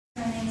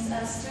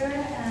Esther,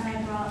 and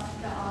I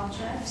brought the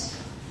object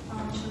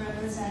to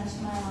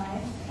represent my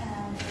life,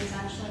 and it is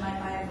actually my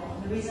Bible.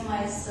 The reason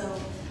why it's so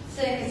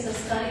thick, it's a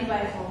study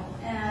Bible,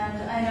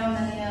 and I know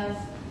many of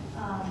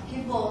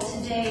people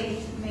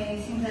today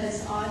may think that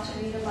it's odd to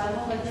read a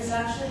Bible, but this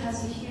actually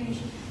has a huge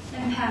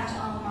impact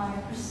on my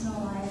personal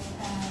life,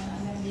 and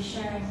I'm going to be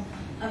sharing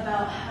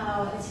about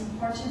how it's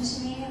important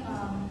to me,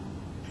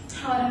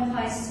 how it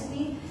applies to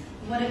me,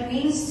 what it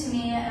means to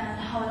me, and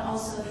how it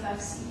also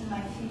affects even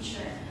my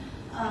future.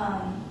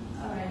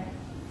 Alright,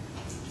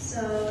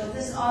 so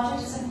this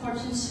object is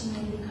important to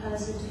me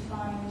because it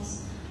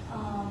defines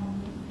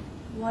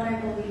what I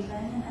believe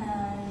in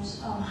and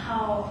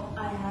how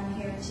I am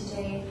here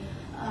today.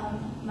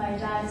 My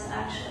dad is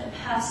actually a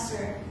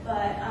pastor,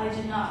 but I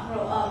did not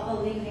grow up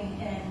believing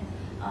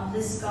in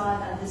this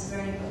God that this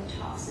very book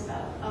talks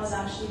about. I was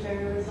actually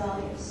very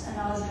rebellious, and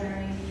I was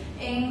very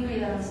angry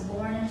that I was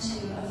born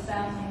into a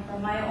family where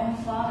my own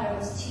father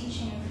was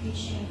teaching and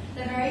preaching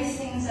the very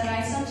things that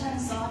I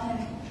sometimes saw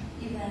him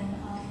even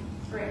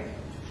break.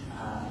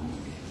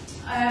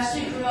 I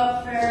actually grew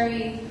up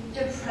very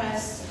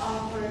depressed,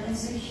 awkward,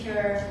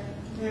 insecure,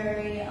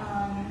 very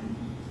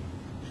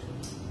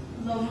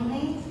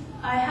lonely.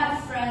 I had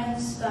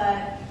friends,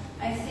 but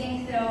I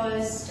think there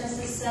was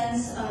just a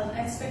sense of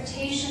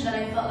expectation that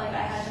I felt like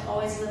I had to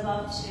always live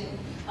up to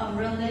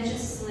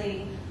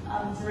religiously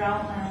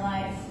throughout my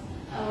life.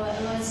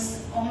 It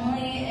was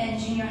only in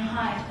junior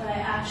high that I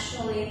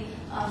actually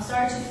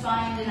started to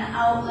find an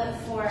outlet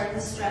for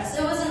the stress.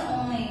 It wasn't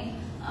only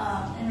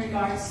in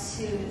regards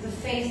to the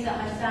faith that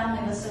my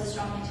family was so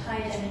strongly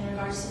tied in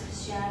regards to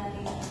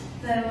Christianity,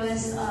 but it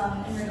was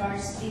in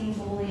regards to being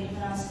bullied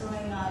when I was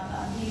growing up,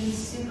 being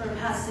super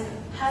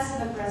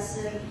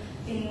passive-aggressive,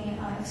 being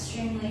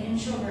extremely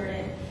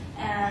introverted,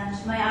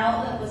 and my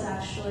outlet was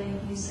actually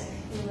music.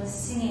 It was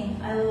singing.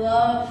 I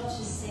loved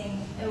to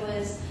sing. It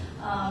was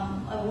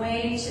a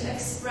way to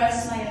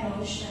express my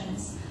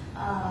emotions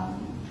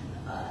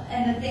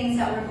and the things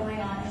that were going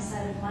on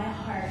inside of my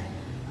heart.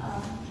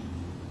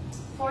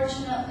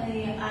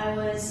 Fortunately, I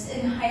was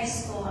in high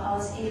school. I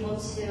was able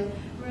to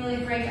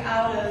really break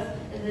out of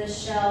the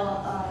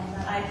shell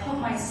that I put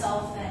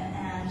myself in,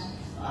 and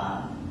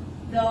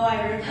though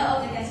I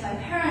rebelled against my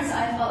parents,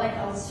 I felt like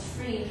I was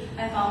free.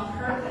 I found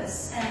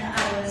purpose, and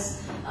I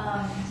was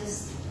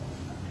just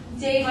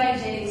day by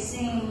day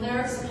singing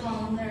lyrics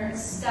upon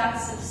lyrics,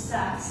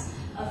 stacks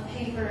of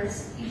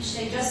papers each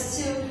day, just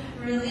to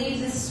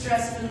relieve this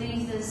stress,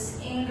 relieve this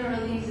anger,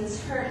 relieve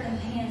this hurt and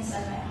pain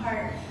inside my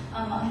heart.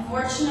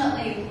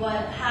 Unfortunately,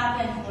 what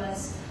happened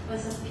was,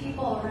 with the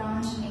people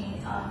around me,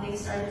 they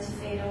started to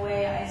fade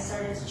away. I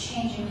started to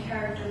change in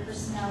character,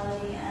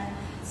 personality, and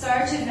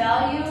started to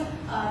value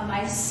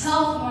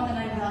myself more than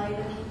I valued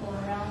the people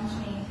around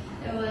me.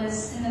 It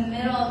was in the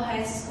middle of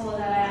high school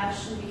that I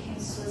actually became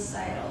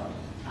suicidal.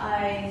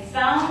 I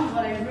found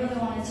what I really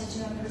wanted to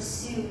do and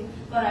pursue,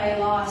 but I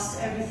lost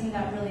everything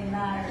that really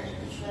mattered,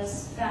 which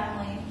was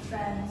family,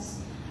 friends.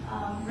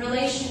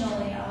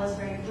 Relationally, I was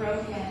very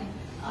broken.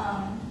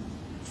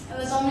 It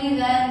was only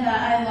then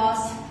that I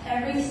lost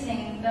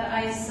everything that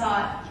I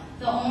sought,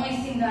 the only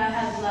thing that I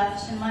had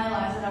left in my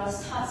life that I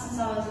was taught since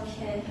I was a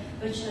kid,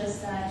 which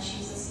is that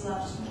Jesus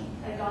loved me,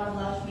 that God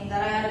loved me,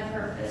 that I had a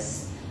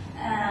purpose.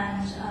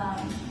 And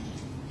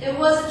it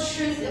was a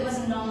truth, it was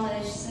a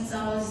knowledge since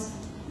I was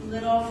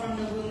little, from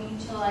the womb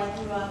till I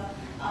grew up.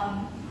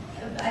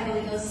 I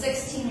believe I was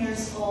 16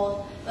 years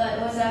old, but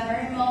it was that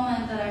very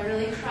moment that I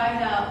really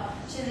cried out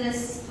to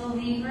this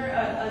believer,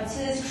 to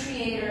this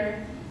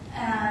Creator,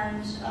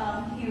 and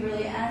He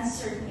really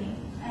answered me,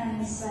 and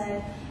He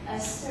said,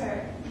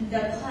 Esther,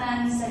 the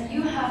plans that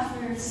you have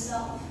for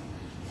yourself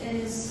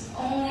is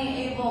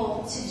only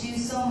able to do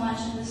so much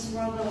in this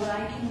world, but what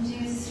I can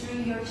do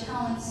through your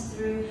talents,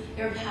 through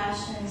your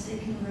passions,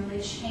 it can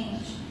really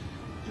change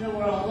the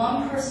world,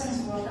 one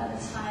person's world at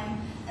a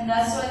time. And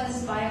that's why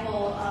this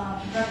Bible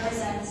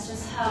represents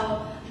just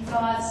how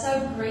God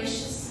so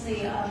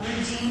graciously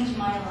redeemed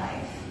my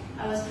life.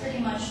 I was pretty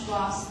much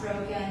lost,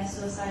 broken,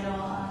 suicidal,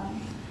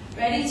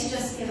 ready to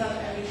just give up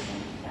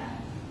everything. Yeah.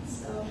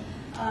 So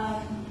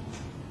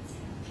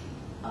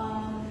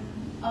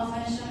I'll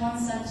finish in one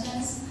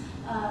sentence.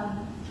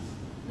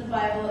 The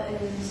Bible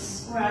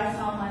is where I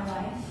found my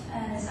life,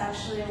 and it's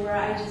actually where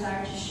I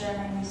desire to share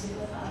my music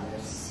with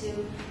others,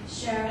 to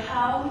share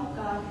how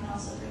God can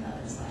also bring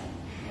others life.